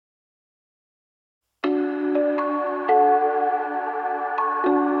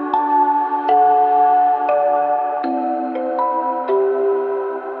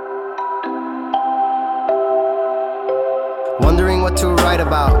write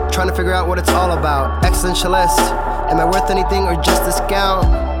about. Trying to figure out what it's all about. Existentialist, am I worth anything or just discount?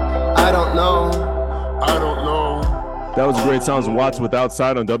 I don't know. That was Great Sounds Watts with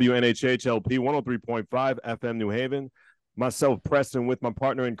Outside on WNHHLP 103.5 FM New Haven. Myself, Preston, with my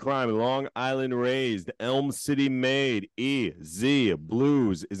partner in crime, Long Island raised, Elm City made, EZ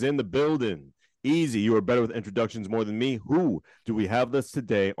BlueZ is in the building. Easy, you are better with introductions more than me. Who do we have this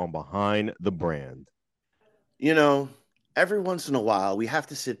today on Behind the Brand? You know, every once in a while, we have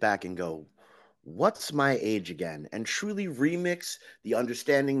to sit back and go, what's my age again? And truly remix the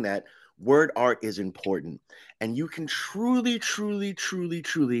understanding that word art is important. And you can truly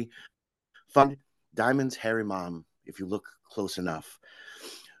find Diamond's hairy mom if you look close enough.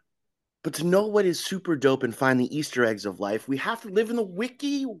 But to know what is super dope and find the Easter eggs of life, we have to live in the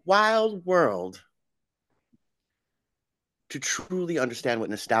wiki wild world to truly understand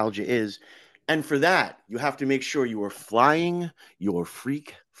what nostalgia is. And for that, you have to make sure you are flying your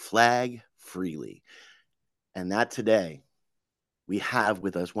freak flag freely. And that today, we have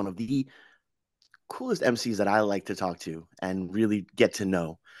with us one of the coolest MCs that I like to talk to and really get to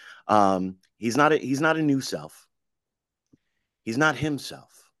know. He's not a new self. He's not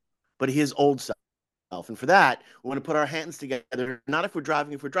himself, but he is old self. And for that, we want to put our hands together. Not if we're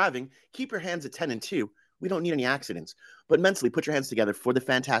driving. If we're driving, keep your hands at 10 and 2. We don't need any accidents. But mentally, put your hands together for the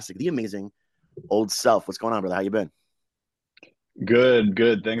fantastic, the amazing old self. What's going on, brother? How you been?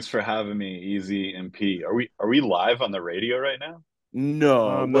 Good. Thanks for having me, Easy and P. Are we live on the radio right now?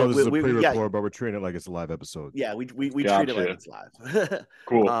 No, No, this is a pre-record, but we're treating it like it's a live episode. Yeah, we treat it like it's live.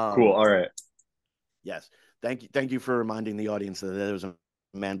 Cool. All right. Yes, thank you for reminding the audience that there was a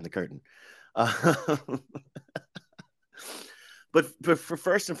man in the curtain. But for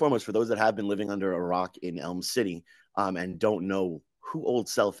first and foremost, for those that have been living under a rock in Elm City, and don't know who Old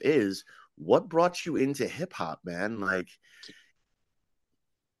Self is, what brought you into hip hop, man? Like,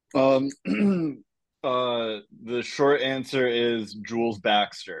 the short answer is Jules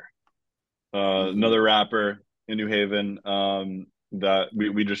Baxter, another rapper in New Haven. That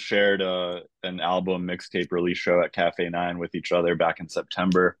we just shared an album mixtape release show at Cafe 9 with each other back in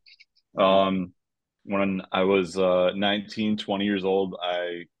September. When I was 19, 20 years old,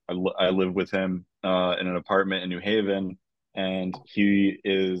 I lived with him in an apartment in New Haven, and he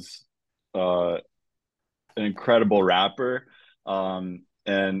is an incredible rapper.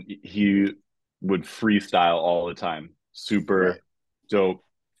 And he would freestyle all the time. Super dope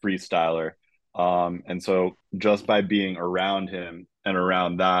freestyler. And so just by being around him and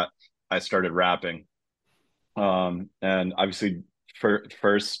around that, I started rapping. And obviously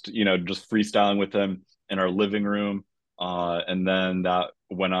first, just freestyling with him in our living room. And then that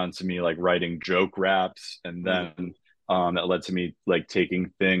went on to me like writing joke raps. And then that led to me like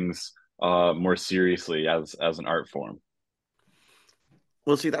taking things more seriously as an art form.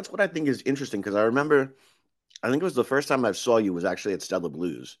 Well, see, that's what I think is interesting because I remember, I think it was the first time I saw you was actually at Stella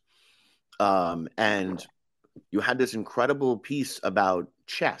Blues. And you had this incredible piece about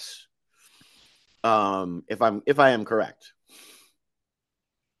chess. If I am correct.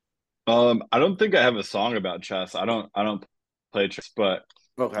 I don't think I have a song about chess. I don't play chess, but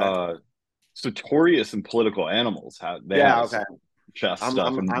Okay. Sartorius and Political Animals have chess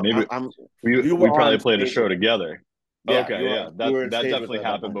stuff, and maybe we probably played a show together. Yeah, okay, that definitely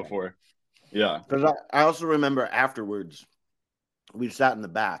happened before. Yeah, because I also remember afterwards we sat in the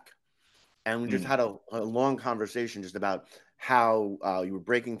back and we just had a long conversation just about how you were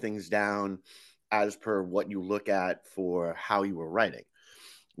breaking things down as per what you look at for how you were writing.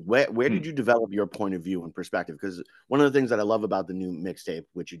 Where did you develop your point of view and perspective? Because one of the things that I love about the new mixtape,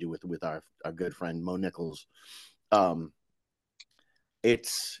 which you do with our good friend Mo Nichols,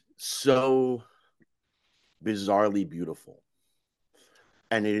 it's so bizarrely beautiful.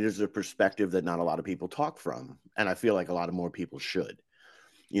 And it is a perspective that not a lot of people talk from. And I feel like a lot of more people should.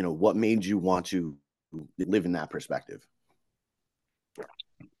 What made you want to live in that perspective?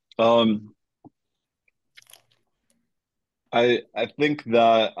 I think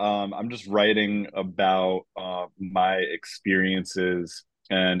that I'm just writing about my experiences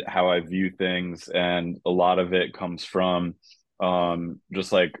and how I view things, and a lot of it comes from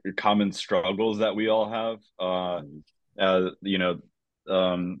just like common struggles that we all have.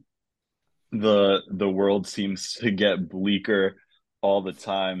 The world seems to get bleaker all the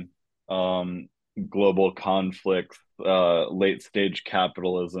time. Global conflict, late stage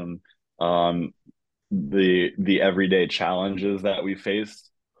capitalism, the everyday challenges that we face,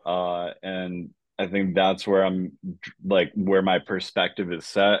 and I think that's where I'm like where my perspective is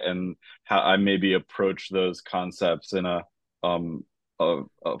set and how I maybe approach those concepts in a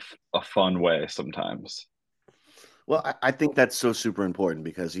a fun way sometimes. Well, I think that's so super important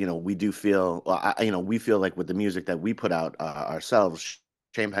because, we do feel, well, we feel like with the music that we put out ourselves,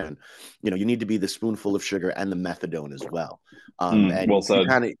 Champagne, you need to be the spoonful of sugar and the methadone as well. And Well said.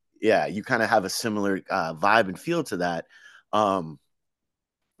 you kind of have a similar vibe and feel to that. Um,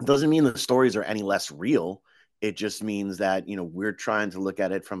 doesn't mean the stories are any less real. It just means that, we're trying to look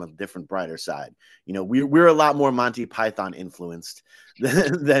at it from a different, brighter side. We're a lot more Monty Python influenced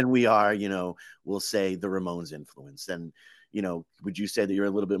than we are, we'll say the Ramones influenced. And, would you say that you're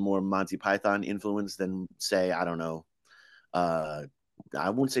a little bit more Monty Python influenced than, say, I don't know, uh, I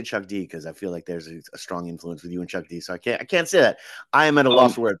won't say Chuck D because I feel like there's a strong influence with you and Chuck D. So I can't say that. I am at a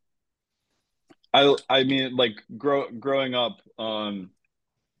loss Um, for word. I mean, like growing up,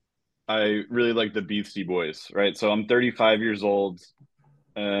 I really like the Beastie Boys, right? So I'm 35 years old,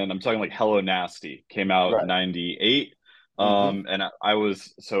 and I'm talking like Hello Nasty came out Right. 98. Mm-hmm. And I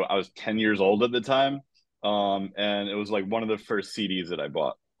was 10 years old at the time. And it was like one of the first CDs that I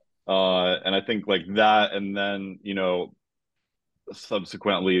bought. And I think like that, and then,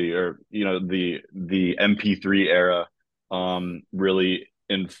 subsequently, or the MP3 era really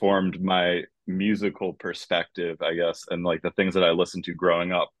informed my musical perspective, I guess, and like the things that I listened to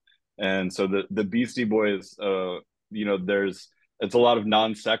growing up. And so the Beastie Boys, there's it's a lot of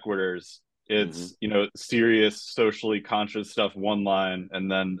non sequiturs. Mm-hmm. It's serious, socially conscious stuff one line, and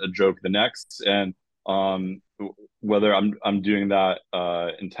then a joke the next. And um, whether I'm doing that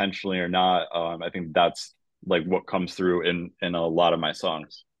intentionally or not, I think that's like what comes through in a lot of my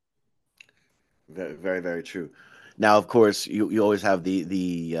songs. Very, very, very true. Now, of course, you always have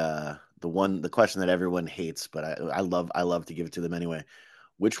the question that everyone hates, but I love to give it to them anyway.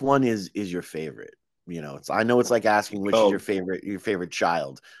 Which one is your favorite? I know it's like asking which is Oh, your favorite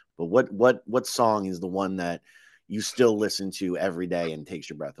child, but what song is the one that you still listen to every day and takes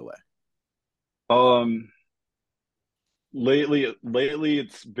your breath away? um, lately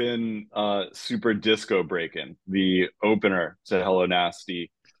it's been Super Disco Breakin', the opener to Hello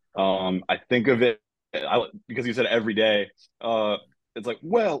Nasty. I think of it because you said every day. It's like,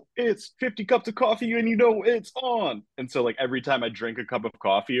 well, it's 50 cups of coffee and it's on. And so like every time I drink a cup of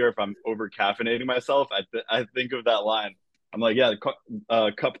coffee, or if I'm over caffeinating myself, I think of that line. I'm like, yeah,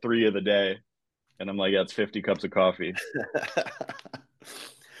 cup three of the day. And I'm like, yeah, it's 50 cups of coffee.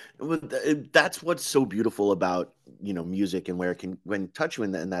 Well, that's what's so beautiful about music, and where it can when touch you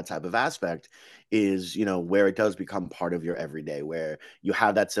in that type of aspect is where it does become part of your everyday, where you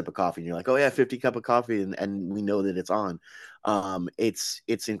have that sip of coffee and you're like, oh yeah, 50 cup of coffee, and we know that it's on.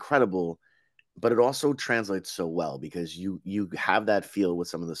 It's incredible, but it also translates so well because you have that feel with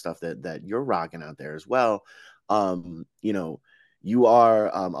some of the stuff that you're rocking out there as well. You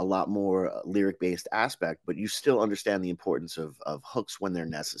are a lot more lyric based aspect, but you still understand the importance of hooks when they're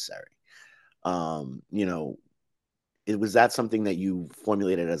necessary. um you know was that something that you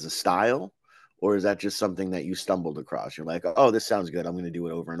formulated as a style, or is that just something that you stumbled across? You're like, oh, this sounds good, I'm going to do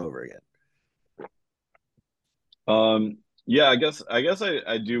it over and over again. Yeah,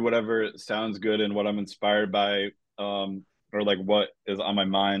 I do whatever sounds good and what I'm inspired by, or like what is on my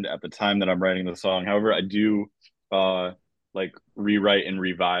mind at the time that I'm writing the song. However, I do uh like rewrite and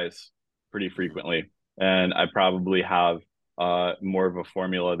revise pretty Mhm. frequently, and I probably have more of a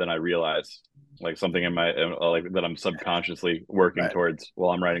formula than I realize, like something in my like that I'm subconsciously working Right. towards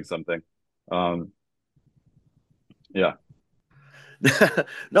while I'm writing something. Um, yeah.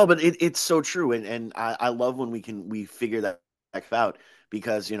 No, but it's so true, and I love when we figure that out,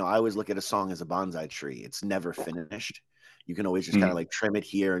 because I always look at a song as a bonsai tree. It's never finished. You can always just kind of Mhm. like trim it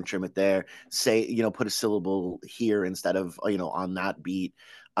here and trim it there. Say, put a syllable here instead of on that beat,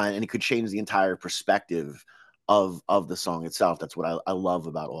 and it could change the entire perspective of the song itself. That's what I love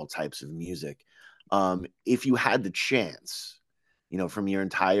about all types of music. If you had the chance, from your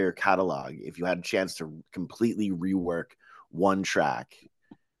entire catalog, if you had a chance to completely rework one track,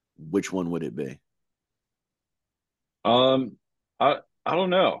 which one would it be? Um, I don't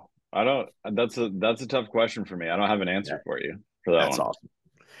know. I don't. That's a tough question for me. I don't have an Yeah, answer for you for that that's one. awesome.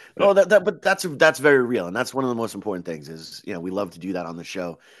 Yeah. Oh, but that's very real, and that's one of the most important things. Is we love to do that on the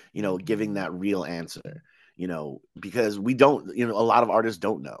show. Giving that real answer. Because we don't. A lot of artists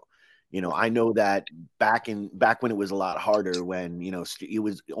don't know. I know that back when it was a lot harder, when it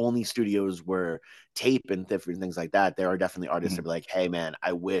was only studios were tape and different things like that. There are definitely artists that Mhm. be like, "Hey, man,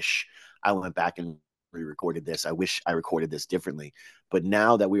 I wish I went back and re-recorded this. I wish I recorded this differently." But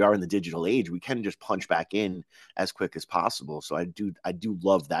now that we are in the digital age, we can just punch back in as quick as possible. So I do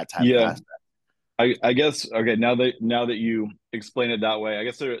love that type of Yeah. aspect. I guess okay. Now that you explain it that way, I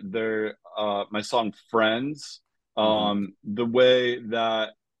guess they're my song "Friends." Hmm. The way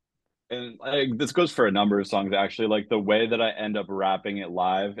that and this goes for a number of songs actually. Like the way that I end up rapping it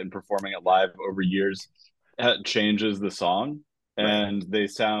live and performing it live over years changes the song, Right, and they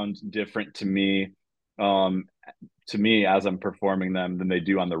sound different um, to me as I'm performing them than they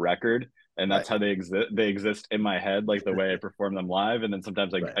do on the record. And right, that's how they exist. They exist in my head, like the way I perform them live. And then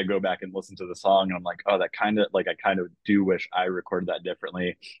sometimes right, I go back and listen to the song, and I'm like, oh, that kind of like I kind of do wish I recorded that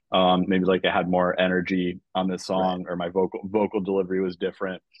differently. Maybe like I had more energy on this right. song, or my vocal delivery was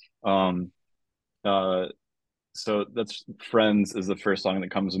different. Um, uh, so that's Friends is the first song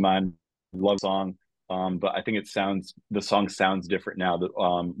that comes to mind. Love song. But I think the song sounds different now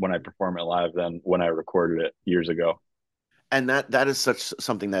that when I perform it live than when I recorded it years ago. And that is such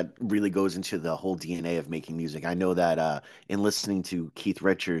something that really goes into the whole DNA of making music. I know that in listening to Keith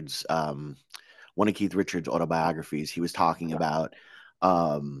Richards, one of Keith Richards' autobiographies, he was talking about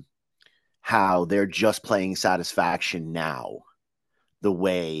um, how they're just playing Satisfaction now the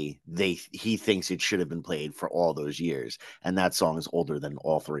way he thinks it should have been played for all those years, and that song is older than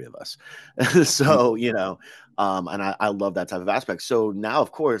all three of us. So and I love that type of aspect. So now,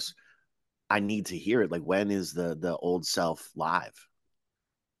 of course, I need to hear it. Like, when is the Old Self live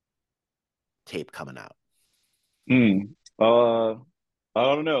tape coming out? Mm. Uh, I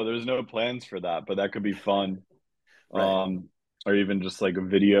don't know. There's no plans for that, but that could be fun. Right. Um, or even just like a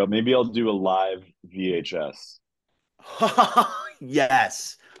video. Maybe I'll do a live VHS.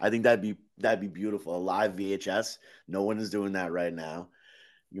 Yes, I think that'd be beautiful. A live VHS. No one is doing that right now.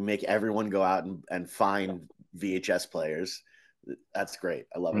 You make everyone go out and find VHS players. That's great.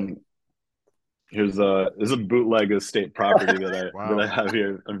 I love it. Mm. Here's a bootleg of state property that I Wow. have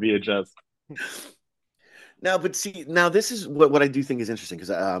here on VHS. Now, but see, now this is what I do think is interesting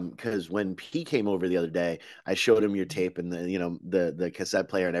because when he came over the other day, I showed him your tape and the cassette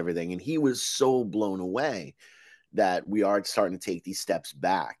player and everything, and he was so blown away that we are starting to take these steps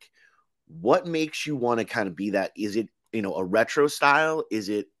back. What makes you want to kind of be that? Is it a retro style? Is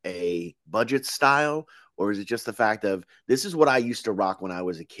it a budget style? Or is it just the fact of, this is what I used to rock when I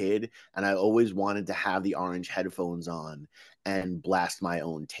was a kid, and I always wanted to have the orange headphones on and blast my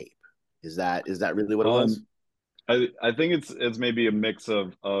own tape? Is that really what it was? Um, I think it's maybe a mix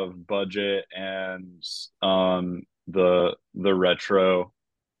of budget and the retro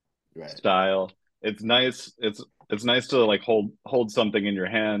Right. style. It's nice. It's nice to like hold something in your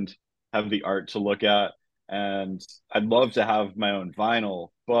hand, have the art to look at, and I'd love to have my own vinyl,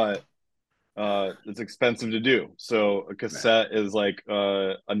 but it's expensive to do. So a Right. cassette is like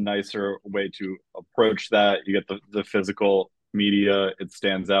a nicer way to approach that. You get the physical media, it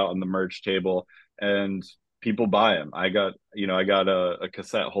stands out on the merch table, and people buy them. I got a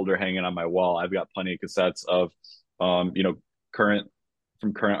cassette holder hanging on my wall. I've got plenty of cassettes of, you know, current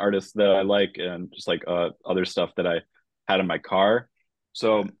from current artists that I like, and just like other stuff that I had in my car.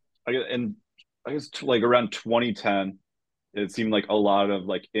 So Right. I guess like around 2010 it seemed like a lot of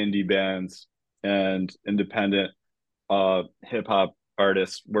like indie bands and independent hip hop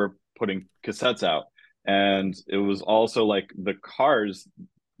artists were putting cassettes out. And it was also like the cars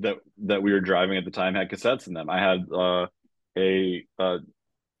that we were driving at the time had cassettes in them. I had a I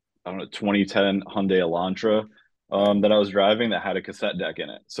don't know 2010 Hyundai Elantra Right. that I was driving that had a cassette deck in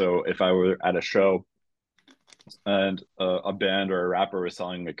it. So if I were at a show and a band or a rapper was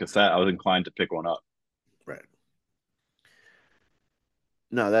selling a cassette, I was inclined to pick one up. Right.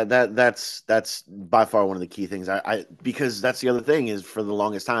 No, that's by far one of the key things. I because that's the other thing is, for the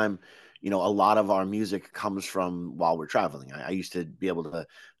longest time, a lot of our music comes from while we're traveling. I used to be able to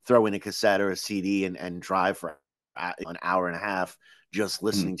throw in a cassette or a CD and drive for an hour and a half just Hmm.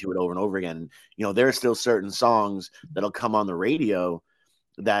 listening to it over and over again. There are still certain songs that'll come on the radio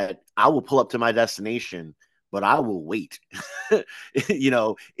that I will pull up to my destination, but I will wait. It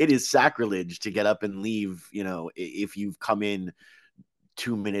is sacrilege to get up and leave, if you've come in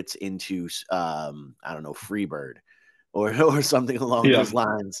 2 minutes into I don't know, Freebird or or something along Yeah, those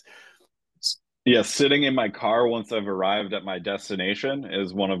lines. yeah, sitting in my car once I've arrived at my destination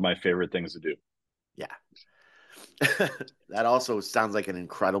is one of my favorite things to do. Yeah. That also sounds like an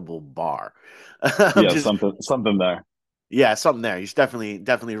incredible bar. I'm Yeah, just something there. Yeah, something there. You should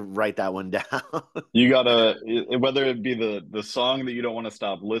definitely write that one down. You gotta whether it be the song that you don't want to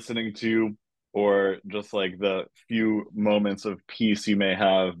stop listening to, or just like the few moments of peace you may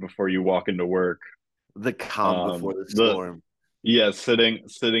have before you walk into work. The calm before the The storm. Yeah,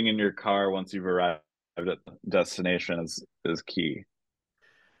 sitting in your car once you've arrived at the destination is key.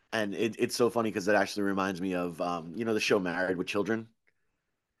 And it's so funny because it actually reminds me of the show Married with Children.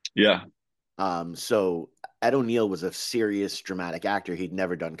 Yeah. So Ed O'Neill was a serious dramatic actor. He'd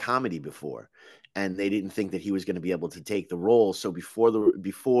never done comedy before. and they didn't think that he was going to be able to take the role. So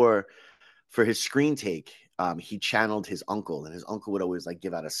before for his screen take, he channeled his uncle, and his uncle would always like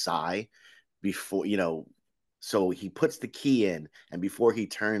give out a sigh before, so he puts the key in, and before he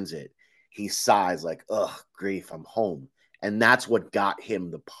turns it, he sighs like, "Ugh, grief, I'm home," and that's what got him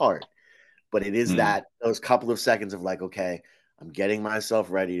the part. But it is Mm. that those couple of seconds of like, okay, I'm getting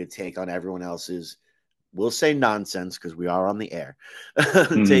myself ready to take on everyone else's, we'll say nonsense because we are on the air,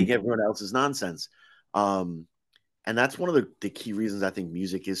 take Mm. everyone else's nonsense. Um, and that's one of the key reasons I think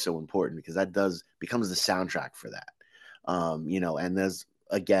music is so important, because that does becomes the soundtrack for that. And there's,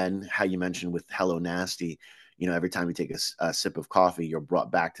 again, how you mentioned with Hello Nasty, every time you take a sip of coffee, you're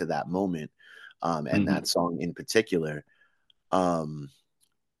brought back to that moment, and Mm. that song in particular. Um,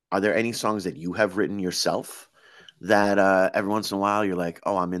 are there any songs that you have written yourself that every once in a while you're like,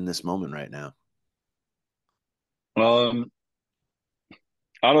 oh, I'm in this moment right now? Um,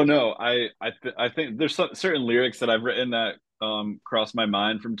 I don't know. I think there's certain lyrics that I've written that cross my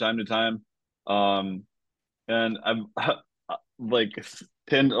mind from time to time. Um, and I'm like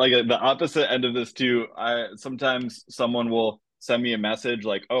tend like the opposite end of this too. I sometimes someone will send me a message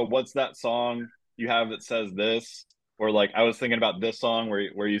like, "Oh, what's that song you have that says this?" Or like, "I was thinking about this song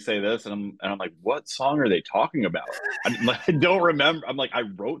where you say this," and I'm like, "What song are they talking about?" I don't remember. I'm like, I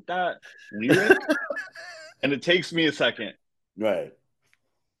wrote that lyric, and it takes me a second. Right.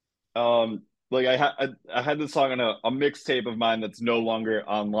 Like I had this song on a mixtape of mine that's no longer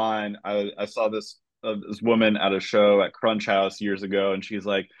online. I saw this woman at a show at Crunch House years ago, and she's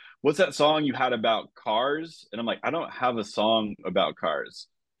like, "What's that song you had about cars?" And I'm like, "I don't have a song about cars."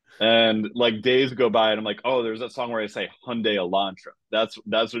 And like days go by, and I'm like, "Oh, there's that song where I say Hyundai Elantra." That's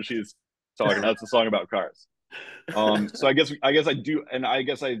what she's talking about. That's a song about cars. So I guess I do, and I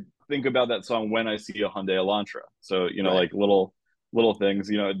guess I think about that song when I see a Hyundai Elantra. So Right. like little things.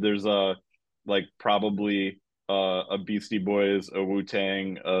 There's a like probably a Beastie Boys, a Wu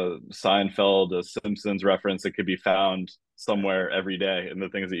Tang, a Seinfeld, a Simpsons reference that could be found somewhere every day in the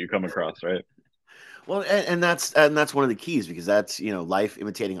things that you come across, right? Well, and that's one of the keys, because that's, life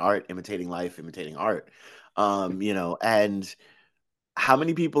imitating art, imitating life, imitating art. And how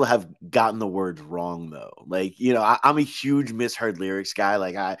many people have gotten the words wrong though? Like, I'm a huge misheard lyrics guy.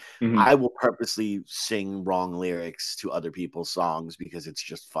 Like I Hmm. will purposely sing wrong lyrics to other people's songs because it's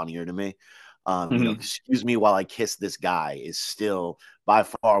just funnier to me. Hmm. Excuse me while I kiss this guy is still by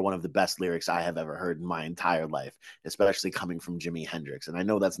far one of the best lyrics I have ever heard in my entire life, especially coming from Jimi Hendrix. And I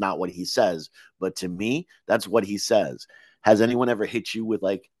know that's not what he says, but to me, that's what he says. Has anyone ever hit you with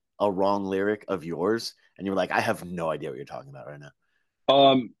like a wrong lyric of yours and you're like, I have no idea what you're talking about right now?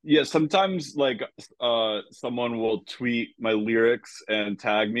 Yeah, sometimes like someone will tweet my lyrics and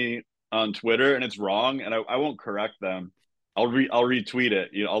tag me on Twitter and it's wrong and I won't correct them. I'll retweet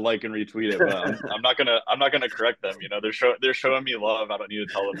it. I'll like and retweet it, but I'm not gonna correct them. They're showing me love. I don't need to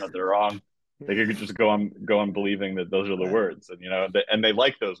tell them that they're wrong. They could just go on believing that those are the Right. words, and they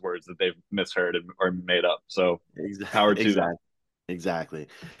like those words that they've misheard or made up. So power to them. Exactly. Exactly.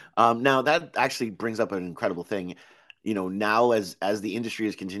 Now that actually brings up an incredible thing. Now as the industry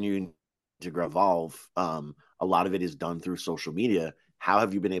is continuing to grow, evolve, a lot of it is done through social media. How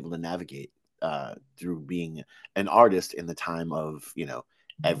have you been able to navigate through being an artist in the time of,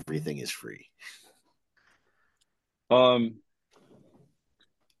 everything is free? Um,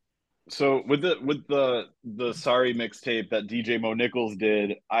 So with the Sorry mixtape that DJ Mo Nichols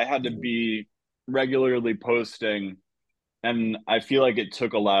did, I had to be regularly posting, and I feel like it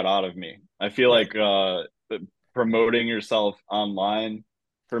took a lot out of me. I feel Right. like promoting yourself online,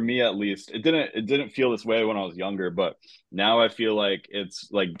 for me at least, it didn't feel this way when I was younger, but now I feel like it's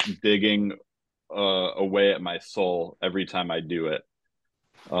like digging away at my soul every time I do it.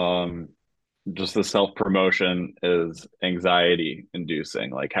 Um, just the self promotion is anxiety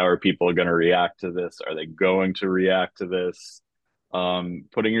inducing. Like, how are people going to react to this? Are they going to react to this?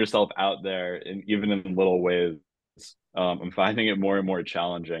 Putting yourself out there, and even in little ways, I'm finding it more and more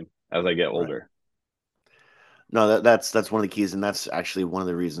challenging as I get Right. older. No, that's one of the keys, and that's actually one of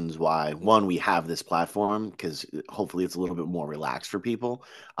the reasons why, one, we have this platform, because hopefully it's a little bit more relaxed for people.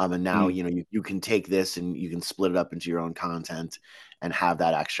 And now, Mm. you can take this and you can split it up into your own content and have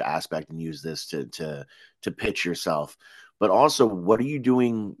that extra aspect and use this to pitch yourself. But also, what are you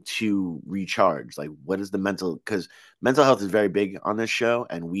doing to recharge? Like, what is the mental? Because mental health is very big on this show,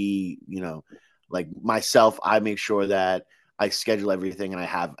 and we, like myself, I make sure that I schedule everything and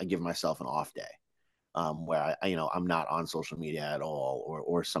I give myself an off day, where I'm not on social media at all,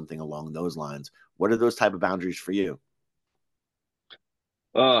 or something along those lines. What are those type of boundaries for you?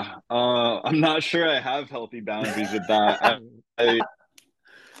 I'm not sure I have healthy boundaries with that. I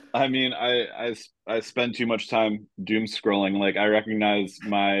I mean, I spend too much time doom scrolling. Like I recognize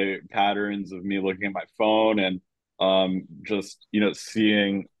my patterns of me looking at my phone and just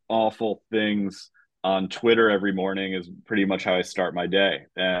seeing awful things on Twitter every morning is pretty much how I start my day.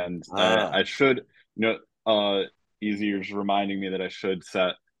 And Ah, I should, easier just reminding me that I should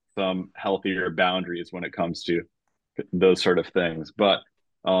set some healthier boundaries when it comes to those sort of things. But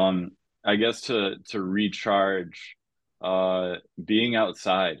um I guess to recharge, being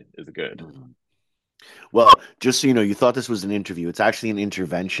outside is good. mhm. Well, just so you know, you thought this was an interview. It's actually an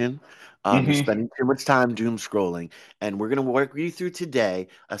intervention. You're Hmm. spending too much time doom scrolling, and we're going to work you through today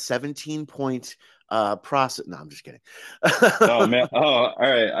a 17-point process. No, I'm just kidding. Oh man. Oh, all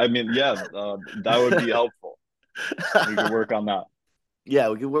right. I mean, yeah, that would be helpful. We could work on that. Yeah,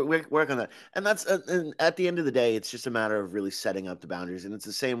 we can work on that. And that's and at the end of the day, it's just a matter of really setting up the boundaries. And it's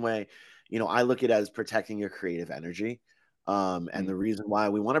the same way, I look at it as protecting your creative energy. And Mm. the reason why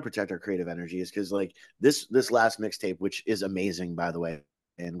we want to protect our creative energy is because like this last mixtape, which is amazing, by the way,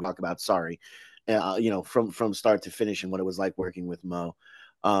 and we talk about sorry, from start to finish and what it was like working with Mo.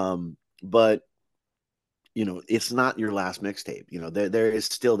 But it's not your last mixtape. There is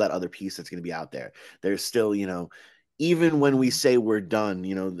still that other piece that's going to be out there. There's still, even when we say we're done,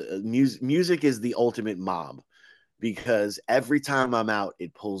 the music is the ultimate mob because every time I'm out,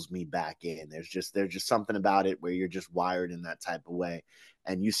 it pulls me back in. There's just something about it where you're just wired in that type of way,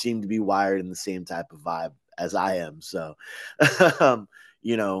 and you seem to be wired in the same type of vibe as I am. So, um,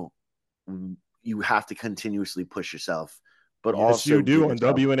 you know, you have to continuously push yourself, but Yes, you also give do on yourself.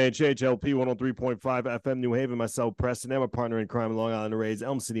 WNHHLP 103.5 FM New Haven. Myself, Preston, and my partner in crime, Long Island Rays,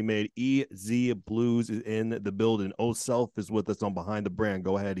 Elm City made EZ BlueZ is in the building. O Self is with us on Behind the Brand.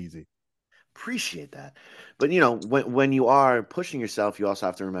 Go ahead, Easy. Appreciate that. But when you are pushing yourself, you also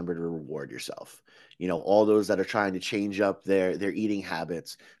have to remember to reward yourself. All those that are trying to change up their eating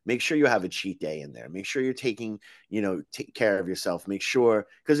habits, make sure you have a cheat day in there. Make sure you're taking, take care of yourself. Make sure,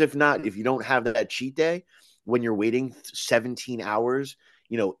 because if not, if you don't have that cheat day when you're waiting 17 hours,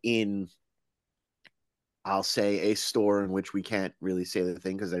 in I'll say a store in which we can't really say the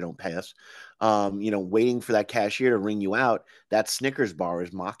thing because they don't pay us. Waiting for that cashier to ring you out, that Snickers bar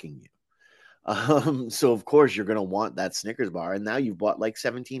is mocking you. So of course you're gonna want that Snickers bar, and now you've bought like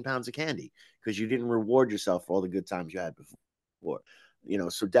 17 pounds of candy because you didn't reward yourself for all the good times you had before.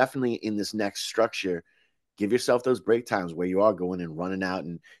 So definitely in this next structure, give yourself those break times where you are going and running out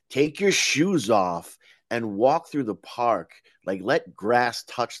and take your shoes off and walk through the park. Like let grass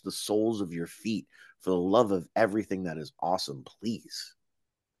touch the soles of your feet for the love of everything that is awesome, please.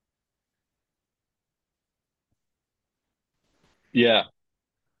 Yeah.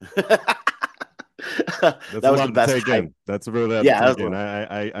 That That's a was lot the to best take hype. in. That's a really lot to Yeah, that take was in.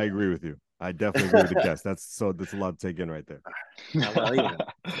 I agree with you. I definitely agree with the guest. That's a lot to take in right there. well,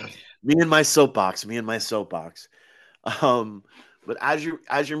 me and my soapbox, me and my soapbox. Um, but as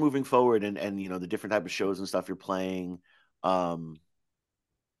you're moving forward and the different type of shows and stuff you're playing, um,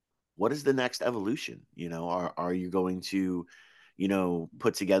 what is the next evolution? Are you going to,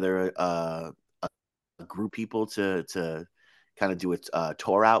 put together a group people to kind of do a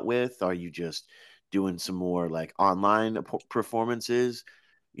tour out with? Are you just doing some more like online performances?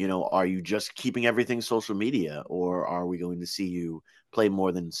 Are you just keeping everything social media, or are we going to see you play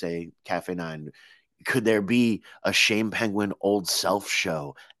more than say Cafe Nine? Could there be a Shame Penguin Old Self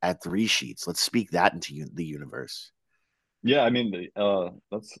show at Three Sheets? Let's speak that into the universe. Yeah, I mean,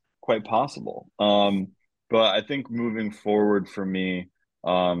 that's quite possible. But I think moving forward for me,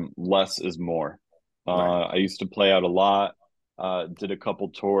 less is more. Right. I used to play out a lot, did a couple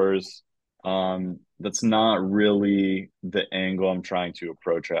tours. That's not really the angle I'm trying to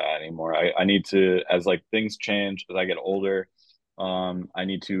approach it anymore. I need to, as like things change, as I get older, I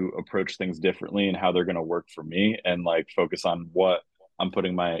need to approach things differently and how they're going to work for me and like focus on what I'm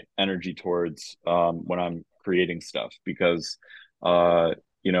putting my energy towards when I'm creating stuff because uh,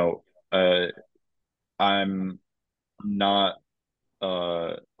 you know uh, I'm not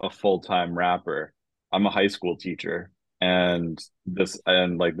a full-time rapper. I'm a high school teacher, and this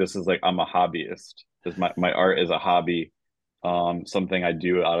is like I'm a hobbyist. Because my art is a hobby, something I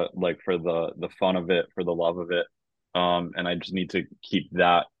do out of like for the fun of it, for the love of it, and I just need to keep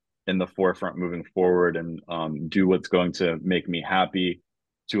that in the forefront moving forward and do what's going to make me happy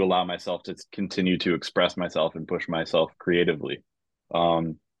to allow myself to continue to express myself and push myself creatively.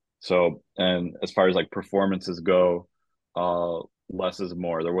 Um, and as far as like performances go, uh, less is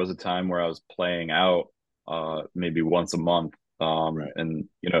more. There was a time where I was playing out maybe once a month Right. in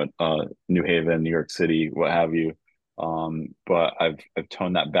New Haven, New York City, what have you. But I've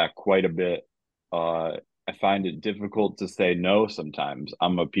toned that back quite a bit I find it difficult to say no sometimes.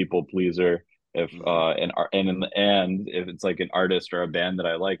 I'm a people pleaser. If Hmm. and in the end, if it's like an artist or a band that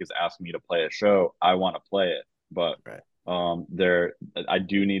I like is asking me to play a show, I want to play it. But Right. there I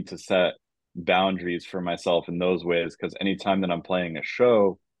do need to set boundaries for myself in those ways because anytime that I'm playing a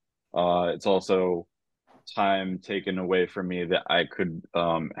show, it's also time taken away from me that I could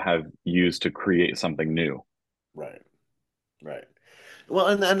have used to create something new. Right. Right. Well,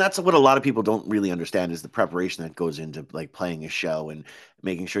 and that's what a lot of people don't really understand is the preparation that goes into like playing a show and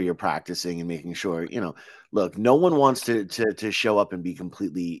making sure you're practicing and making sure, look, no one wants to show up and be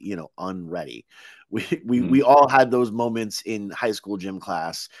completely, unready. We Mm. all had those moments in high school gym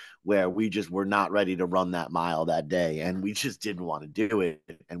class where we just were not ready to run that mile that day and we just didn't want to do it.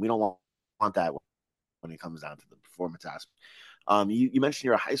 And we don't want that when it comes down to the performance aspect. You mentioned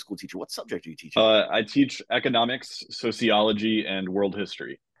you're a high school teacher. What subject are you teaching? I teach economics, sociology, and world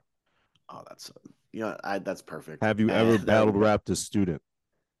history. Oh, that's perfect. Have you ever And battle rapped a student?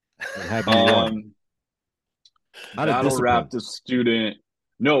 And have you won? Um, Out of battle discipline. rapped a student.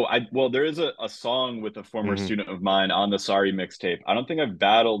 No, well, there is a song with a former Mm-hmm. student of mine on the Sorry mixtape. I don't think I've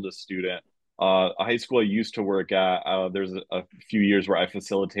battled a student. A high school I used to work at, there's a few years where I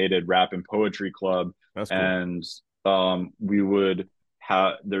facilitated rap and poetry club, That's cool. and we would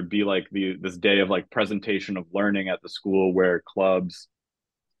have there'd be like this day of like presentation of learning at the school where clubs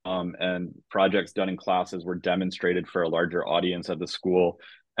and projects done in classes were demonstrated for a larger audience at the school.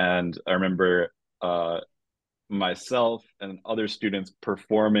 And I remember myself and other students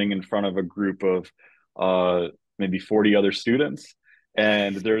performing in front of a group of maybe 40 other students.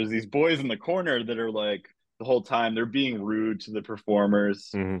 And there's these boys in the corner that are like, the whole time they're being rude to the performers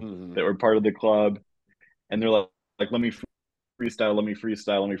Mm-hmm. Mhm. that were part of the club. And they're like let me freestyle, let me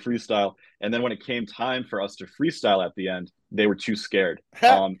freestyle, let me freestyle. And then when it came time for us to freestyle at the end, they were too scared.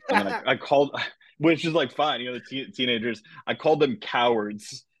 And then I called, which is like fine, the teenagers. I called them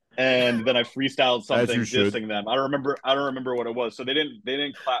cowards, and then I freestyled As you something should. dissing them. I don't remember what it was. So they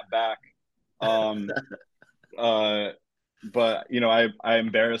didn't clap back. Um, uh, but I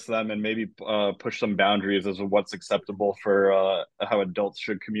embarrass them and maybe push some boundaries as to what's acceptable for how adults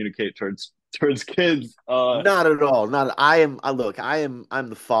should communicate towards kids. Not at all. Not I am I look, I'm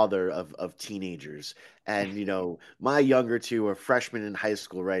the father of teenagers and my younger two are freshmen in high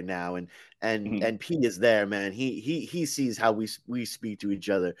school right now and P is there, man. He sees how we speak to each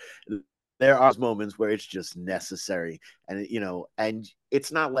other. There are moments where it's just necessary and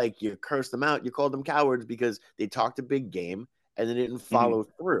it's not like you curse them out, you call them cowards because they talked a big game and they didn't follow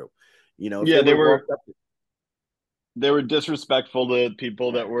through. If they Yeah, would have walked up they were disrespectful to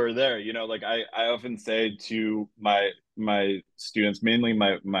people that were there. Like I often say to my students, mainly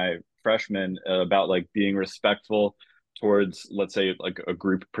my freshmen, about like being respectful towards, let's say, like a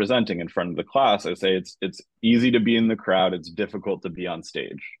group presenting in front of the class. I say it's easy to be in the crowd, it's difficult to be on stage.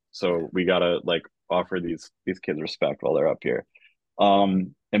 right. So we gotta like offer these kids respect while they're up here.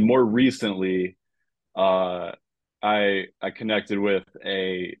 And more recently, uh, I connected with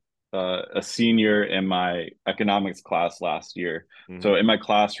a senior in my economics class last year. Mm-hmm. So in my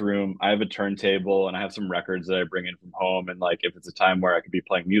classroom, I have a turntable and I have some records that I bring in from home. And like if it's a time where I could be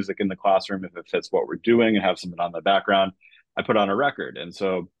playing music in the classroom, if it fits what we're doing and have something on the background, I put on a record. And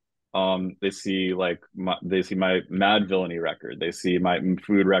so they see my Mad Villainy record, they see my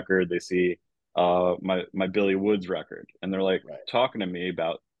food record, they see my Billy Woods record, and they're like Right. talking to me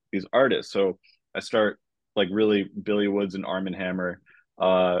about these artists. So I start like really Billy Woods and Arm & Hammer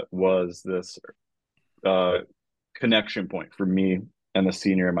was this uh, connection point for me and the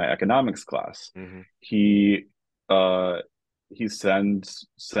senior in my economics class. Mm-hmm. He uh, he sent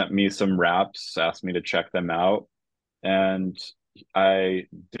me some raps, asked me to check them out, and I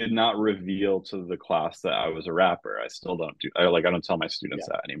did not reveal to the class that I was a rapper. I still don't do. I don't tell my students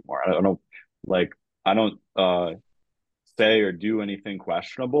Yeah. that anymore. I don't say or do anything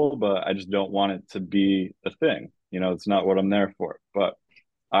questionable, but I just don't want it to be a thing. It's not what I'm there for. But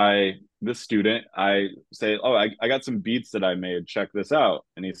this student, I say, oh, I got some beats that I made. Check this out.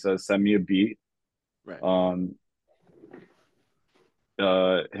 And he says, send me a beat. Right. Um,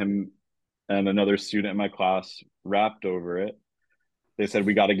 him and another student in my class rapped over it. They said,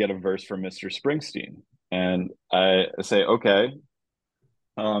 we got to get a verse from Mr. Springsteen. And I say, okay.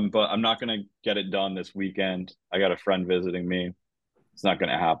 But I'm not going to get it done this weekend. I got a friend visiting me. It's not going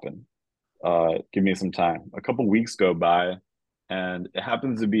to happen. Give me some time. A couple weeks go by, and it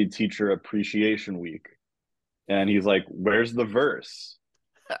happens to be Teacher Appreciation Week. And he's like, "Where's the verse?"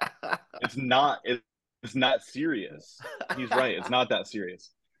 It's not. It's not serious. He's right. It's not that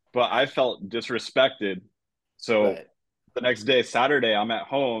serious. But I felt disrespected. So Right. the next day, Saturday, I'm at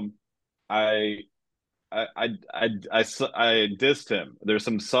home. I I dissed him. There's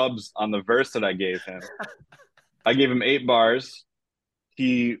some subs on the verse that I gave him. I gave him 8 bars.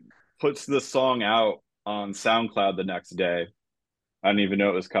 He puts the song out on SoundCloud the next day. I didn't even know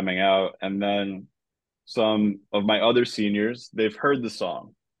it was coming out. And then some of my other seniors, they've heard the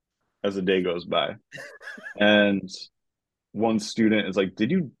song as the day goes by. And one student is like,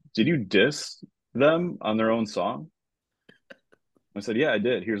 did you diss them on their own song? I said, yeah, I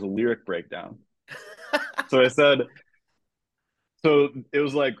did. Here's a lyric breakdown. So I said, so it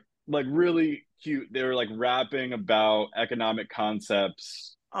was like really cute. They were like rapping about economic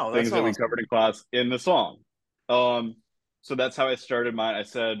concepts, Oh, that's things that we awesome. covered in class in the song. Um, so that's how I started mine. I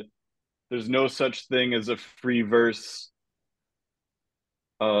said, there's no such thing as a free verse.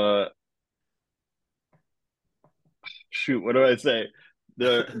 Uh, shoot, what do I say?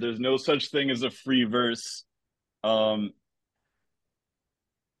 There's no such thing as a free verse. Um,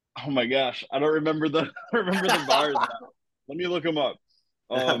 oh my gosh, I don't remember the I don't remember the bars now. Let me look them up.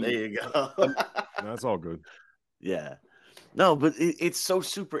 There Um, you go. That's all good. Yeah. No, but it's so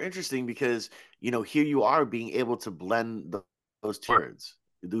super interesting because, here you are being able to blend those two words,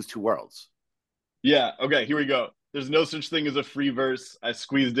 those two worlds. yeah, okay, here we go. There's no such thing as a free verse. I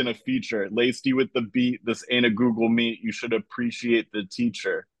squeezed in a feature. Laced you with the beat. This ain't a Google Meet. You should appreciate the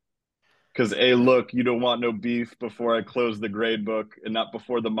teacher. Because, hey, look, you don't want no beef before I close the grade book and not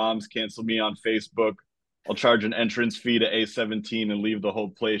before the moms cancel me on Facebook. I'll charge an entrance fee to A17 and leave the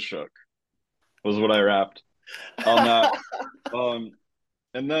whole place shook. Was what I rapped on that.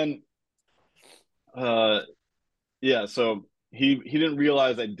 And then, uh, yeah, so he didn't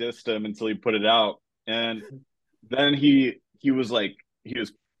realize I dissed him until he put it out. And then he was like, he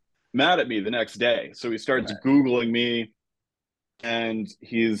was mad at me the next day. So he starts Googling me and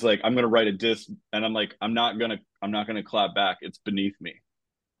he's like, I'm gonna write a diss, and I'm like, I'm not gonna clap back. It's beneath me.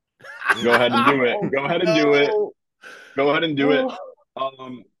 Go ahead and do it. Oh, Go ahead and do it. no. Go ahead and do it.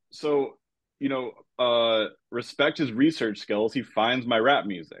 Oh. So respect his research skills. He finds my rap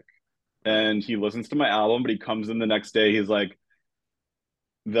music and he listens to my album, but he comes in the next day.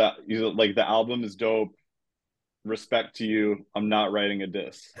 The album is dope. Respect to you. I'm not writing a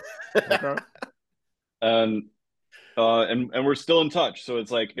diss. Okay. And and we're still in touch. So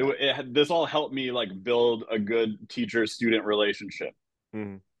it's like this all helped me like build a good teacher student relationship.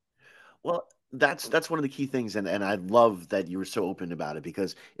 Mhm. Well, that's one of the key things, and I love that you were so open about it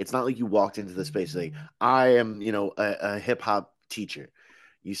because it's not like you walked into the space like I am, a hip hop teacher.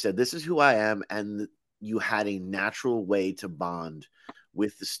 You said this is who I am, and you had a natural way to bond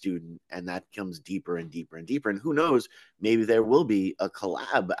with the student, and that comes deeper and deeper and deeper. And who knows, maybe there will be a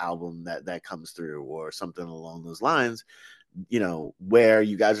collab album that comes through or something along those lines, where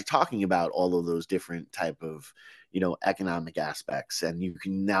you guys are talking about all of those different type of economic aspects, and you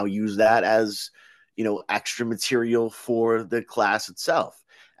can now use that as extra material for the class itself.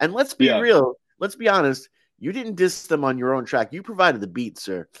 And let's be Yeah. real, let's be honest, you didn't diss them on your own track. You provided the beat,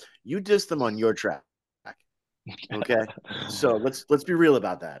 sir. You dissed them on your track. Okay, so let's be real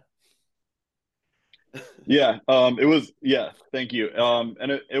about that. Yeah, thank you.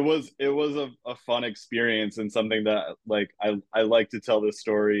 And it was a fun experience and something that like I like to tell this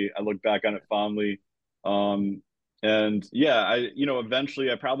story. I look back on it fondly. And yeah,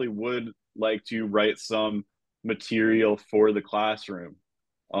 eventually I probably would like to write some material for the classroom.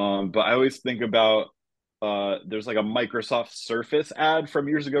 But I always think about there's like a Microsoft Surface ad from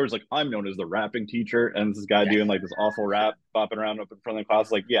years ago. It's like, I'm known as the rapping teacher, and this guy doing like this awful rap, bopping around up in front of the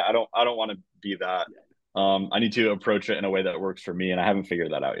class. Like, yeah, I don't want to be that. I need to approach it in a way that works for me, and I haven't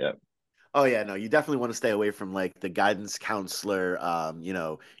figured that out yet. Oh yeah, no, you definitely want to stay away from like the guidance counselor,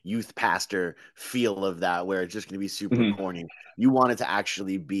 youth pastor feel of that, where it's just going to be super Mhm. corny. You want it to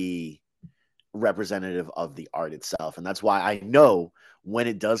actually be representative of the art itself, and that's why I know when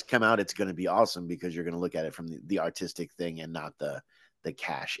it does come out, it's going to be awesome because you're going to look at it from the artistic thing and not the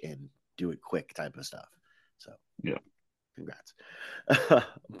cash in, do it quick type of stuff. So Yeah. congrats.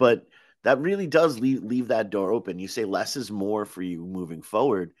 But that really does leave that door open. You say less is more for you moving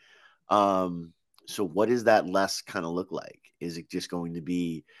forward. So what does that less kind of look like? Is it just going to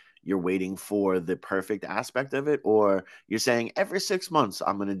be you're waiting for the perfect aspect of it, or you're saying every 6 months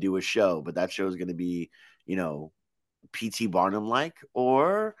I'm going to do a show, but that show is going to be, PT Barnum like,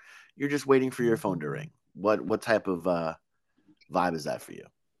 or you're just waiting for your phone to ring? What type of vibe is that for you?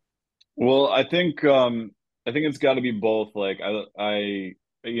 Well, I think it's got to be both. Like we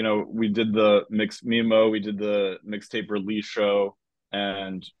did the mix Mimo, we did the mixtape release show,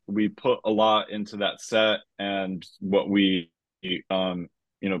 and we put a lot into that set and what we um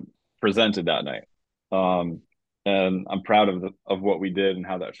you know presented that night. Um and I'm proud of what we did and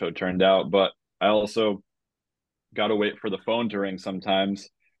how that show turned out. But I also got to wait for the phone to ring sometimes.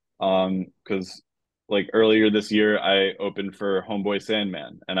 Because like earlier this year, I opened for Homeboy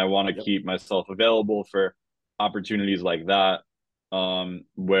Sandman, and I want to Yep. keep myself available for opportunities like that,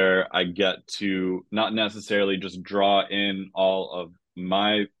 where I get to not necessarily just draw in all of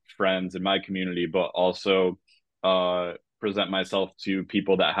my friends in my community, but also present myself to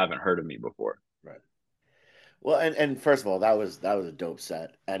people that haven't heard of me before. Right. Well, and first of all, that was a dope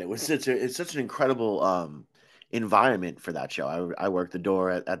set, and it's such an incredible environment for that show. I worked the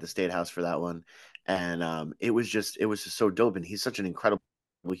door at the State House for that one, and it was just so dope. And he's such an incredible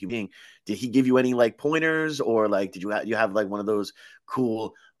human being. Did he give you any like pointers, or like did you have like one of those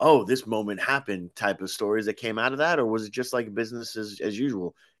cool, oh, this moment happened type of stories that came out of that, or was it just like business as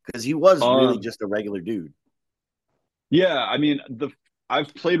usual? Because he was really Um, just a regular dude. yeah, I mean the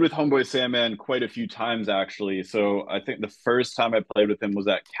I've played with Homeboy Sandman quite a few times actually. So I think the first time I played with him was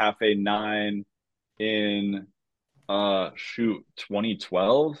at Cafe 9 in shoot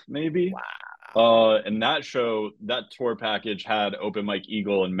 2012 maybe. Wow. And that show, that tour package had Open Mike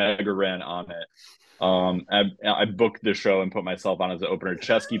Eagle and Mega Ran on it. I booked the show and put myself on as an opener.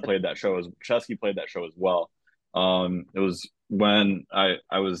 Chesky played that show as well. It was when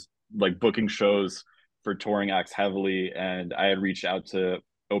I was like booking shows for touring acts heavily, and I had reached out to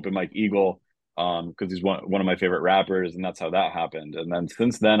Open Mike Eagle because he's one of my favorite rappers, and that's how that happened. And then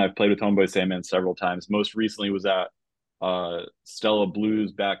since then, I've played with Homeboy Sandman several times. Most recently was at Stella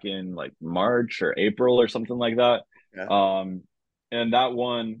Blues back in like March or April or something like that. Yeah. Um, and that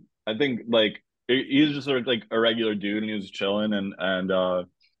one, I think like he was just sort of like a regular dude, and he was chilling, and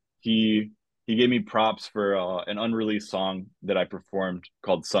he he gave me props for an unreleased song that I performed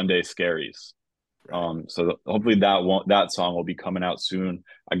called Sunday Scaries. Right. So hopefully that song will be coming out soon.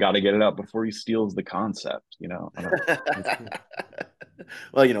 I got to get it out before he steals the concept. You know, I don't know.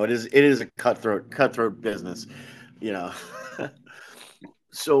 Well, it is a cutthroat business, you know.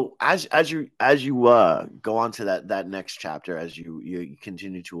 So as you go on to that next chapter, as you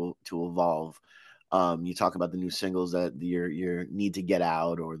continue to evolve, you talk about the new singles that you need to get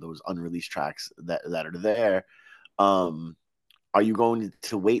out, or those unreleased tracks that are there. Um, are you going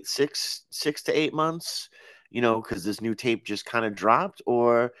to wait 6 to 8 months? Because this new tape just kind of dropped,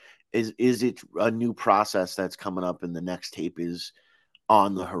 or is it a new process that's coming up, and the next tape is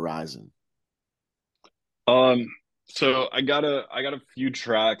on the horizon? Um, so I got a few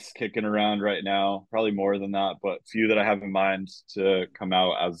tracks kicking around right now, probably more than that, but few that I have in mind to come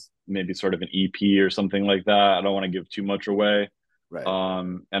out as maybe sort of an EP or something like that. I don't want to give too much away. Right.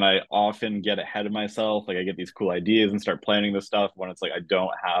 And I often get ahead of myself. Like I get these cool ideas and start planning this stuff when it's like I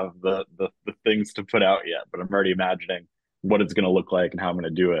don't have the things to put out yet, but I'm already imagining what it's going to look like and how I'm going to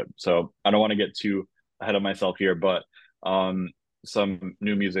do it. So I don't want to get too ahead of myself here, but um, some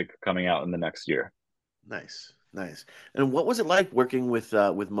new music coming out in the next year. Nice, nice. And what was it like working with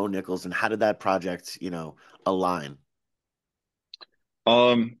Mo Nichols, and how did that project, align?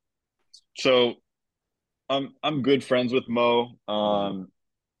 Um, so I'm good friends with Mo, Mhm,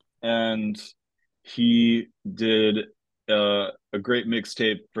 and he did a great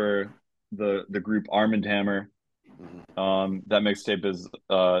mixtape for the group Arm and Hammer. mhm. That mixtape is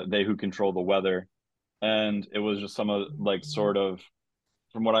They Who Control the Weather, and it was just some of like sort of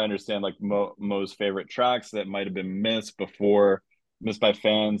from what I understand, like Mo's favorite tracks that might have been missed by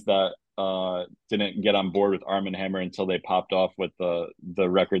fans that didn't get on board with Arm and Hammer until they popped off with the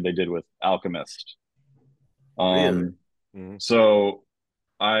record they did with Alchemist. Really? Um, Mhm. so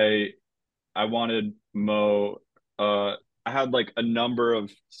I I wanted Mo. I had like a number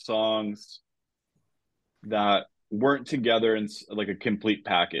of songs that weren't together in like a complete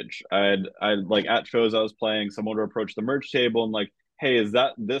package. I like at shows I was playing, someone would approach the merch table and like, hey, is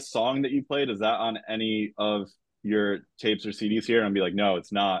that this song that you played? Is that on any of your tapes or CDs here? And I'd be like, no,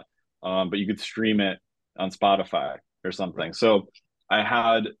 it's not. But you could stream it on Spotify or something. Right. So I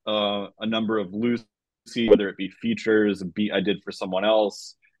had a number of loose, whether it be features, a beat I did for someone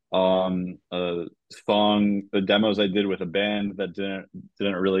else, a song, the demos I did with a band that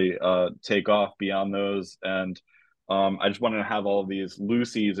didn't really take off beyond those, and I just wanted to have all of these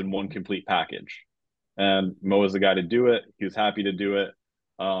loosies in one complete package. And Mo was the guy to do it. He was happy to do it,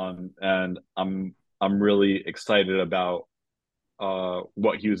 and I'm really excited about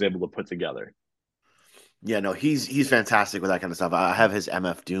what he was able to put together. Yeah, no, he's fantastic with that kind of stuff. I have his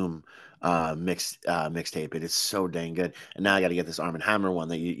MF Doom mixtape. It is so dang good. And now I got to get this Arm and Hammer one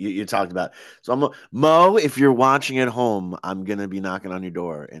that you talked about. So Mo, if you're watching at home, I'm gonna be knocking on your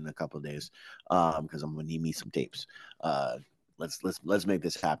door in a couple of days, because I'm gonna need me some tapes. Uh, let's make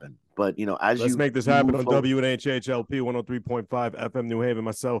this happen. But as Let's you make this you happen move on forward, WNHHLP 103.5 FM New Haven.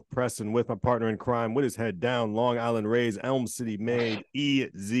 Myself, Preston, with my partner in crime, with his head down, Long Island Rays, Elm City Made,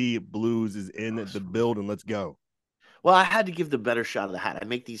 EZ BlueZ is in the building. Let's go. well, I had to give the better shot of the hat. I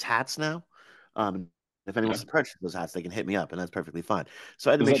make these hats now. If anyone wants Yeah. to purchase those hats, they can hit me up, and that's perfectly fine. So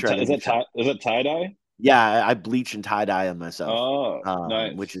I had to make sure I Is get the shot. is that tie dye? Yeah, I bleach and tie dye them myself,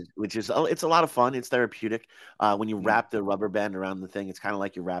 Oh, which nice. is it's a lot of fun. It's therapeutic. When you Mm. wrap the rubber band around the thing, it's kind of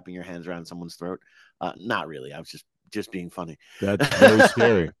like you're wrapping your hands around someone's throat. Not really. I was just being funny. That's very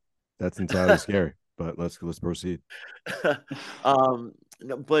scary. That's entirely scary. But let's proceed.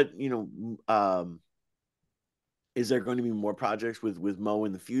 No, but is there going to be more projects with Mo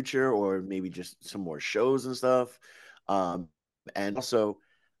in the future, or maybe just some more shows and stuff? And also,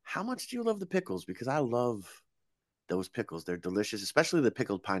 how much do you love the pickles? Because I love those pickles. They're delicious, especially the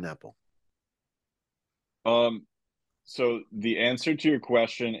pickled pineapple. Um, so the answer to your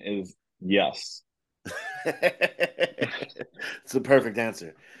question is yes. It's the perfect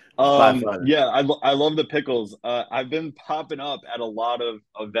answer. By far. Yeah, I love the pickles. I've been popping up at a lot of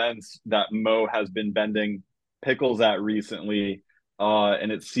events that Mo has been bending pickles at recently.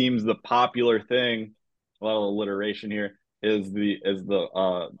 And it seems the popular thing, a lot of alliteration here, is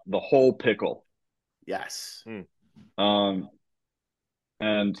the whole pickle. Yes. Um,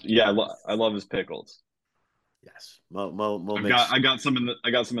 and yeah, I love his pickles. Yes. Mo makes. I got some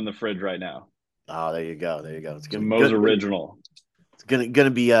in the fridge right now. Oh, there you go. There you go. It's Some gonna Mo's good. original. It's gonna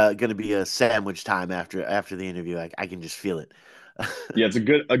be a sandwich time after the interview. I can just feel it. Yeah, it's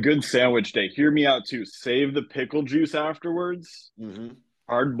a good sandwich day. Hear me out too. Save the pickle juice afterwards. Mm-hmm.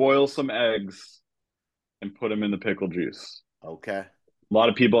 Hard boil some eggs and put them in the pickle juice. Okay. A lot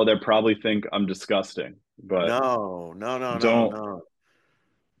of people out there probably think I'm disgusting, but No, no, no, no, don't no.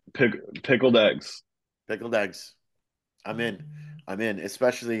 pickled eggs. Pickled eggs. I'm in. I'm in.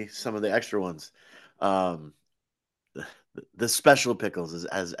 Especially some of the extra ones. Um, the special pickles,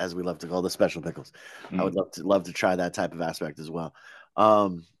 as we love to call the special pickles. I would Mm. love to try that type of aspect as well.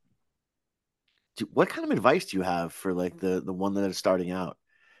 What kind of advice do you have for like the one that is starting out?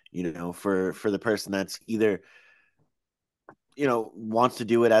 For the person that's either wants to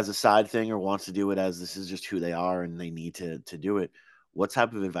do it as a side thing or wants to do it as this is just who they are and they need to do it. What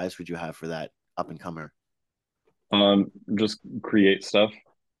type of advice would you have for that up and comer? Just create stuff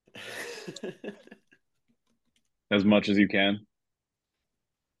as much as you can.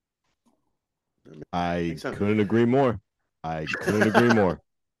 I Makes sense. couldn't agree more. I couldn't agree more.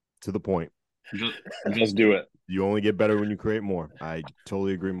 To the point. Just do it. You only get better when you create more. I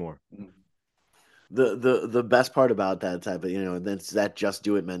totally agree more. The best part about that type of that's that just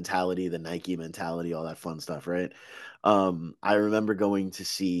do it mentality, the Nike mentality, all that fun stuff, right? I remember going to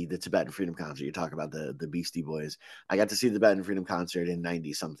see the Tibetan Freedom concert. You talk about the Beastie Boys. I got to see the Tibetan Freedom concert in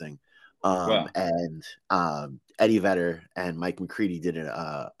 90 something. Wow. And Eddie Vedder and Mike McCready did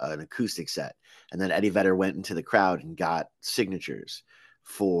an acoustic set, and then Eddie Vedder went into the crowd and got signatures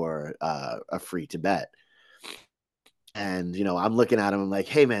for a free Tibet. And I'm looking at him, I'm like,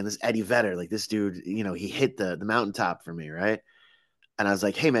 hey man, this Eddie Vedder, like this dude, he hit the mountaintop for me, right? And I was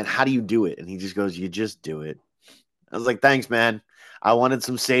like, hey man, how do you do it? And he just goes, you just do it. I was like, thanks, man. I wanted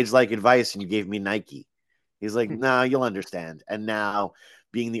some sage-like advice, and you gave me Nike. He's like, no, you'll understand. And now,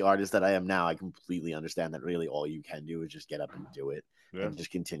 being the artist that I am now, I completely understand that really all you can do is just get up and do it. Yeah. And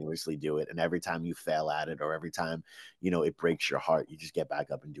just continuously do it. And every time you fail at it, or every time it breaks your heart, you just get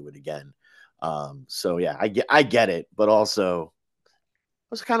back up and do it again. So yeah, I get it, but also I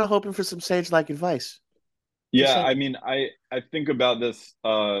was kind of hoping for some sage-like advice. Just Yeah, saying. I mean, I think about this.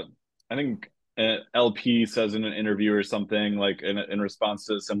 I think LP says in an interview or something like in response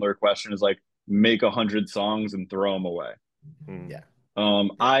to a similar question is like make 100 songs and throw them away. Yeah.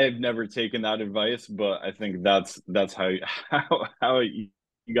 I've never taken that advice, but I think that's how you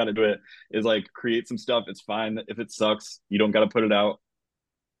got to do it is like create some stuff. It's fine if it sucks. You don't got to put it out.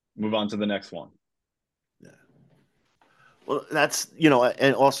 Move on to the next one. Yeah. Well, that's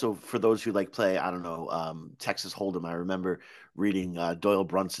and also for those who like play, I don't know, Texas Hold'em. I remember reading Doyle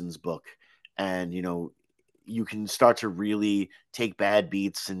Brunson's book, and you can start to really take bad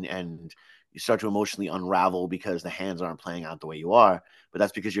beats and you start to emotionally unravel because the hands aren't playing out the way you are. But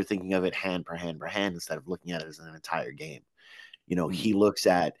that's because you're thinking of it hand per hand per hand instead of looking at it as an entire game. He looks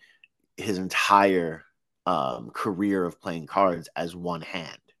at his entire career of playing cards as one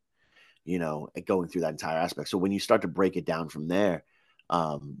hand. Going through that entire aspect. So when you start to break it down from there,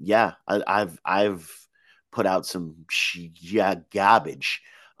 I've put out some garbage,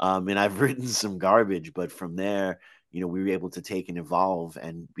 and I've written some garbage, but from there, we were able to take and evolve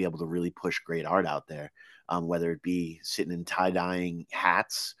and be able to really push great art out there. whether it be sitting in tie-dyeing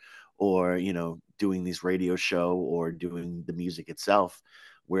hats or, doing this radio show or doing the music itself,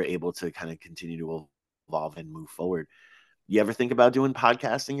 we're able to kind of continue to evolve and move forward. You ever think about doing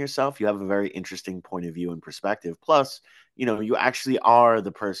podcasting yourself? You have a very interesting point of view and perspective. Plus, you actually are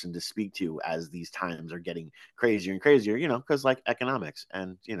the person to speak to as these times are getting crazier and crazier, because like economics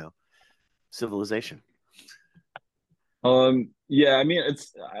and, civilization. Yeah, I mean,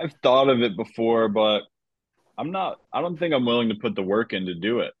 I've thought of it before, but I don't think I'm willing to put the work in to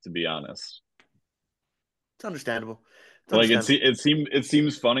do it, to be honest. It's understandable. It's Like understandable. it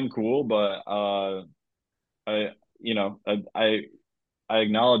seems fun and cool, but I you know I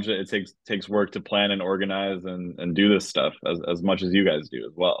acknowledge that it takes work to plan and organize and do this stuff as much as you guys do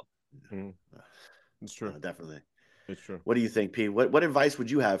as well. Mhm. It's true. Definitely. It's true. What do you think, Pete? What advice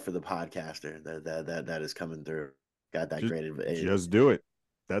would you have for the podcaster that is coming through? Got that Just, great advice. just do it.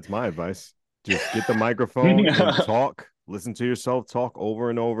 That's my advice. Just get the microphone and talk. Listen to yourself talk over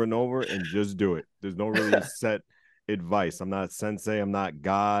and over and over, and just do it. There's no really set advice. I'm not a sensei. I'm not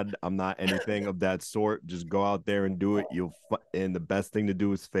God. I'm not anything of that sort. Just go out there and do it. And the best thing to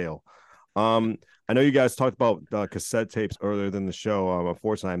do is fail. I know you guys talked about cassette tapes earlier than the show.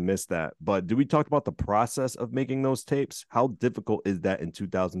 Unfortunately, I missed that. But did we talk about the process of making those tapes? How difficult is that in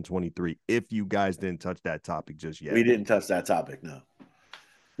 2023? If you guys didn't touch that topic just yet, We didn't touch that topic, no.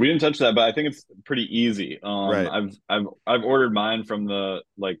 We didn't touch that, but I think it's pretty easy. Right. I've ordered mine from the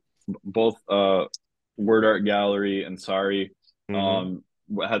both Word Art Gallery and Sorry.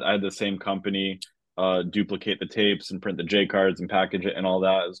 Mm-hmm. I had the same company duplicate the tapes and print the J cards and package it and all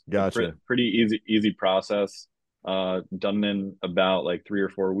that. It's Gotcha. pretty easy process. Done in about like 3 or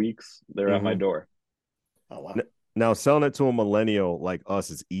 4 weeks. They're at my Mm-hmm. door. Oh wow. Now, selling it to a millennial like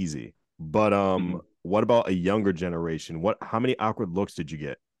us is easy, but Mhm. what about a younger generation? How many awkward looks did you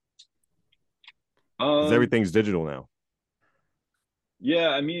get? Because Um, everything's digital now. Yeah,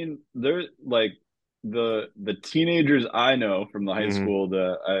 I mean, they're like the teenagers I know from the high Mm-hmm. school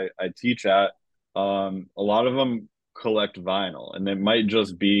that I teach at, a lot of them collect vinyl, and it might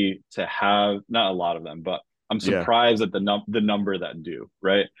just be to have not a lot of them, but I'm Yeah. surprised at the number that do,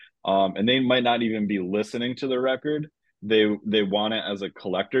 right? And they might not even be listening to the record. They want it as a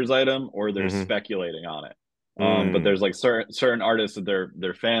collector's item, or they're Mm-hmm. speculating on it. But Mm. there's like certain artists that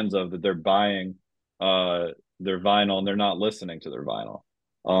they're fans of that they're buying uh their vinyl and they're not listening to their vinyl.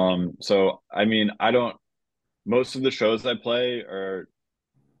 So I mean, I don't. Most of the shows I play are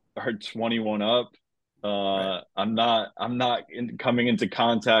 21 up. Right. I'm not coming into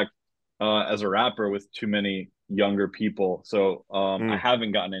contact as a rapper with too many younger people. So I Mm.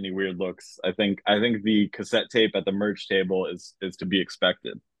 haven't gotten any weird looks. I think the cassette tape at the merch table is to be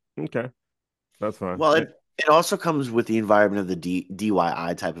expected. Okay, that's fine. Well, it also comes with the environment of the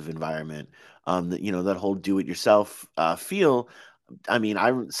DIY type of environment. That whole do it yourself feel. I mean,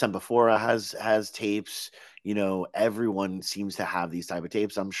 Sempafora has tapes. Everyone seems to have these type of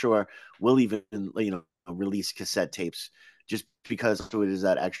tapes. I'm sure we'll even release cassette tapes just because it is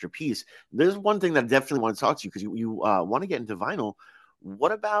that extra piece. There's one thing that I definitely want to talk to you because you want to get into vinyl.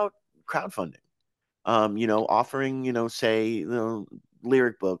 What about crowdfunding? Offering, say,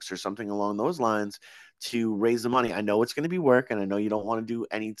 lyric books or something along those lines to raise the money. I know it's going to be work, and I know you don't want to do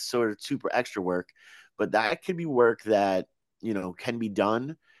any sort of super extra work, but that could be work that, can be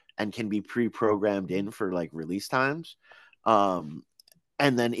done and can be pre-programmed in for like release times. Um,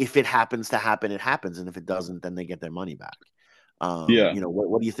 and then if it happens to happen, it happens. And if it doesn't, then they get their money back. Yeah.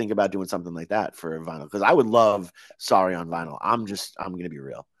 What do you think about doing something like that for vinyl? Because I would love Sorry on vinyl. I'm going to be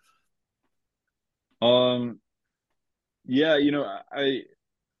real. Um. Yeah.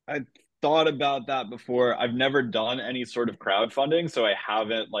 I thought about that before. I've never done any sort of crowdfunding, so I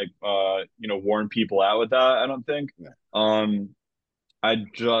haven't warned people out with that, I don't think. Yeah. Um I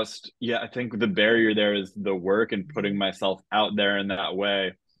think the barrier there is the work and putting myself out there in that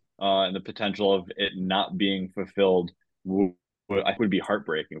way, and the potential of it not being fulfilled would be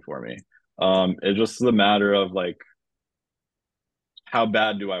heartbreaking for me. It's just a matter of like how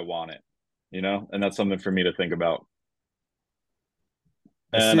bad do I want it, and that's something for me to think about.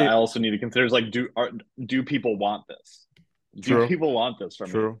 I And see I it. also need to consider is like do people want this? Do True. people want this from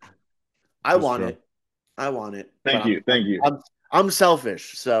me? True. I It's want true. it. I want it, but Thank you, thank you. I'm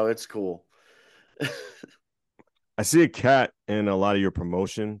selfish, so it's cool. I see a cat in a lot of your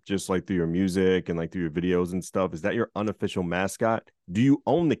promotion, just like through your music and like through your videos and stuff. Is that your unofficial mascot? Do you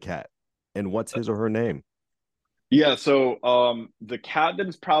own the cat? And what's his or her name? Yeah, so the cat that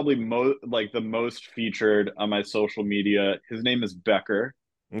is probably the most featured on my social media, his name is Becker.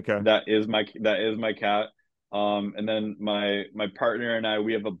 Okay. That is my cat. And then my partner and I,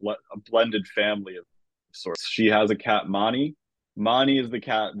 we have a blended family of source. She has a cat, Monty. Monty is the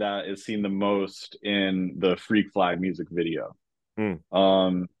cat that is seen the most in the Freak Flag music video.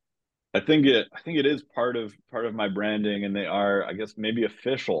 I think it is part of my branding, and they are, I guess, maybe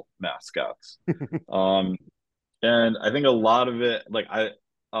official mascots. And I think a lot of it, like I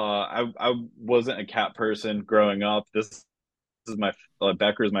wasn't a cat person growing up. This is my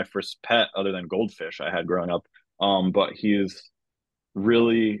Becker is my first pet other than Goldfish I had growing up. But he is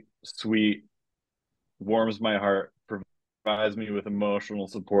really sweet, warms my heart, provides me with emotional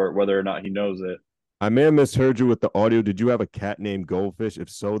support, whether or not he knows it. I may have misheard you with the audio. Did you have a cat named Goldfish? If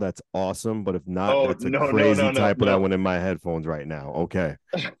so, that's awesome. But if not, that's a crazy typo that went in my headphones right now. Okay.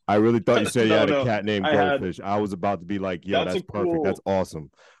 I really thought you said you had a cat named Goldfish. I was about to be like, yo, that's perfect. Cool. That's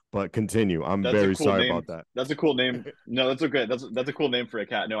awesome. But continue. I'm very sorry about that. That's a cool name. No, that's okay. That's a cool name for a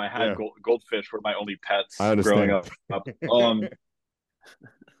cat. No, I had Goldfish were my only pets growing up.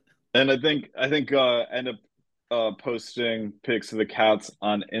 And I think end up posting pics of the cats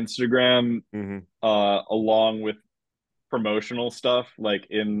on Instagram, along with promotional stuff, like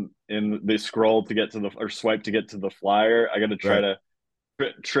in the scroll to get to or swipe to get to the flyer. I got to try to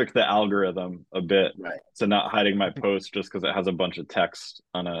trick the algorithm a bit to not hiding my post just because it has a bunch of text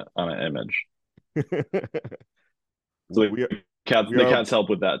on an image. So the cats help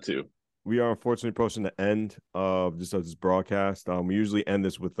with that too. We are unfortunately approaching the end of this broadcast. We usually end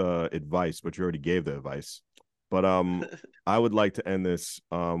this with advice, but you already gave the advice. But I would like to end this.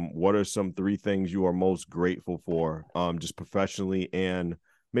 What are some 3 things you are most grateful for, just professionally and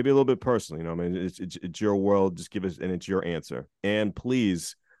maybe a little bit personally? You know, I mean, it's your world. Just give us, and it's your answer. And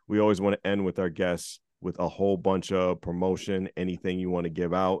please, we always want to end with our guests with a whole bunch of promotion, anything you want to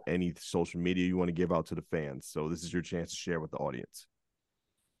give out, any social media you want to give out to the fans. So this is your chance to share with the audience.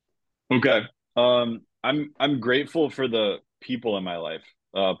 Okay. I'm grateful for the people in my life,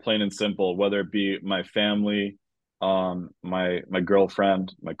 plain and simple, whether it be my family, my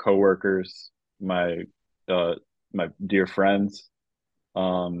girlfriend, my coworkers, my dear friends.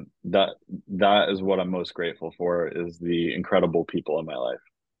 That is what I'm most grateful for, is the incredible people in my life.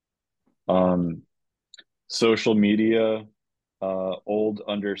 Social media,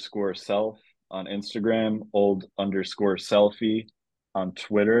 old_self on Instagram, old_selfie on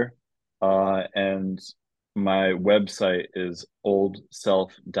Twitter. And my website is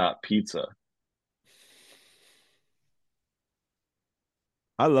oldself.pizza.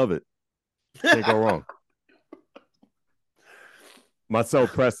 I love it. Can't go wrong.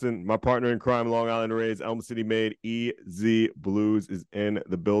 Myself, Preston, my partner in crime, Long Island Rays, Elm City Made, EZ BlueZ is in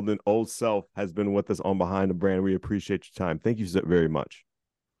the building. Old Self has been with us on Behind the Brand. We appreciate your time. Thank you so very much.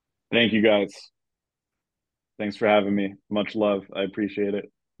 Thank you, guys. Thanks for having me. Much love. I appreciate it.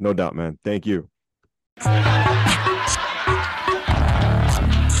 No doubt, man. Thank you.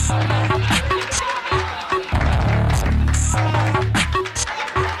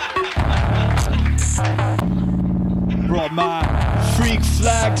 Brought my freak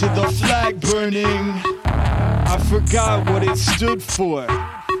flag to the flag burning. I forgot what it stood for.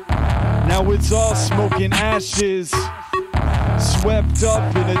 Now it's all smoke and ashes, swept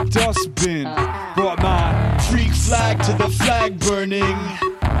up in a dustbin. Brought my freak flag to the flag burning,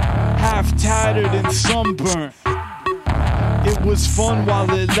 half tattered and sunburnt. It was fun while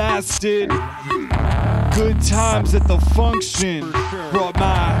it lasted, good times at the function. Brought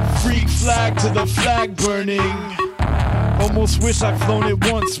my freak flag to the flag burning, almost wish I'd flown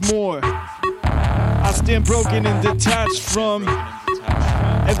it once more. I stand broken and detached from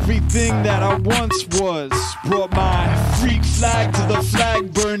everything that I once was. Brought my freak flag to the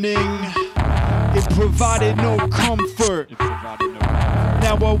flag burning, it provided no comfort.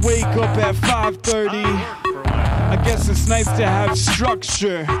 Now I wake up at 5:30. I guess it's nice to have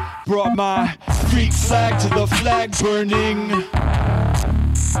structure. Brought my freak flag to the flag burning.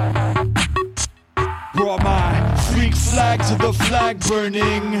 Brought my freak flag to the flag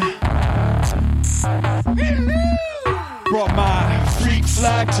burning. Brought my freak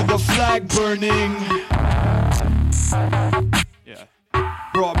flag to the flag burning. Yeah.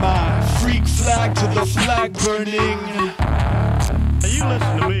 Brought my freak flag to the flag burning. Now you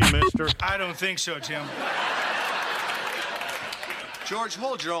listen to me, mister. I don't think so, Tim. George,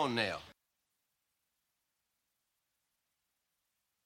 hold your own nail.